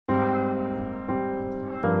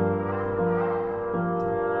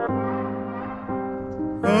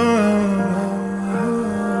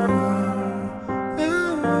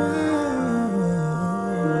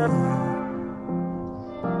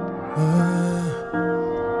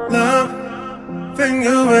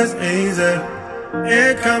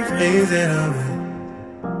It comes easy to me.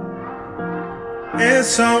 It's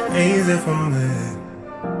so easy for me.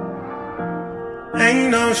 Ain't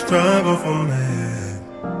no struggle for me.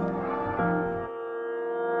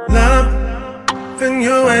 Loving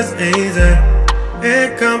you is easy.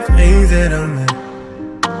 It comes easy to me.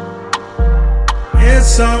 It's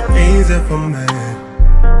so easy for me.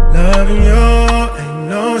 Loving you ain't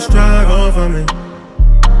no struggle for me.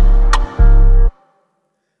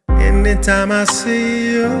 Anytime I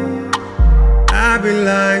see you, I be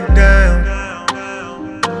like damn,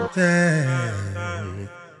 damn.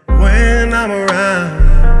 When I'm around,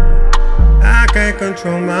 I can't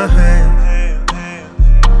control my hands.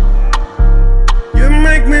 You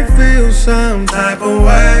make me feel some type of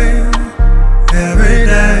way every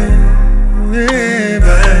day, babe.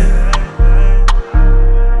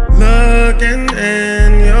 Looking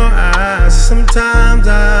in your eyes, sometimes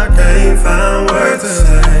I can't find words to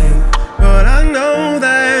say, but I know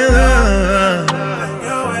that love,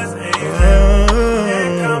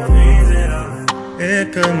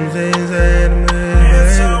 it comes easy to me.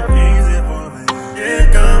 It's so easy for me. It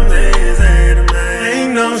comes easy to me.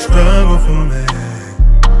 Ain't no struggle for me.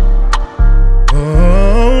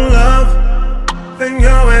 Oh, love, then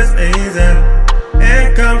you is easy.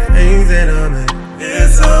 It comes easy to me.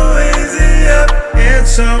 It's so easy, yeah.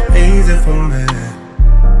 It's so easy for me.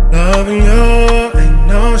 Loving you ain't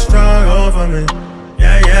no struggle for me.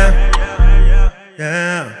 Yeah, yeah,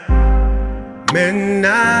 yeah.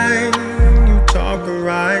 Midnight, you talk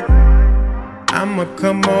right. I'ma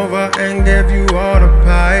come over and give you all the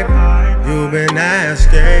pipe you've been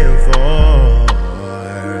asking for.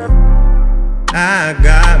 I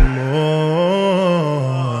got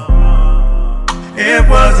more. It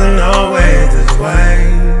wasn't always this way.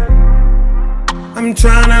 I'm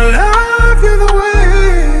trying to love you the way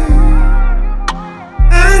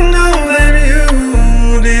I know that you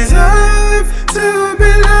deserve to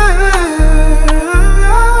be loved.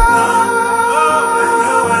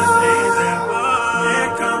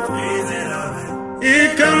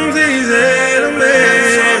 It comes easy to me.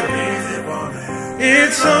 It comes easy to me.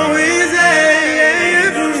 It's so easy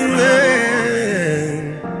for me.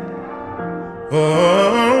 Oh,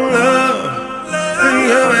 love, and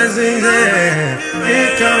you is easy.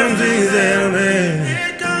 It comes easy to me.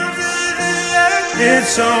 It's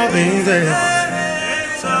so easy.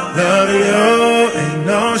 Loving you ain't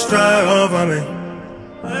no struggle for me.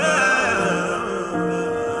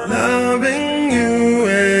 Loving you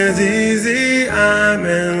is easy. I'm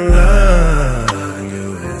in love. Loving you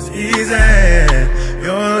is easy.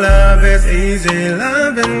 Your love is easy.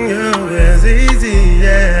 Loving you is easy.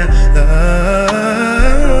 Yeah.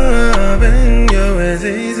 Loving you is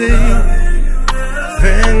easy.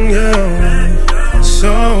 Loving you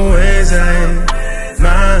so easy.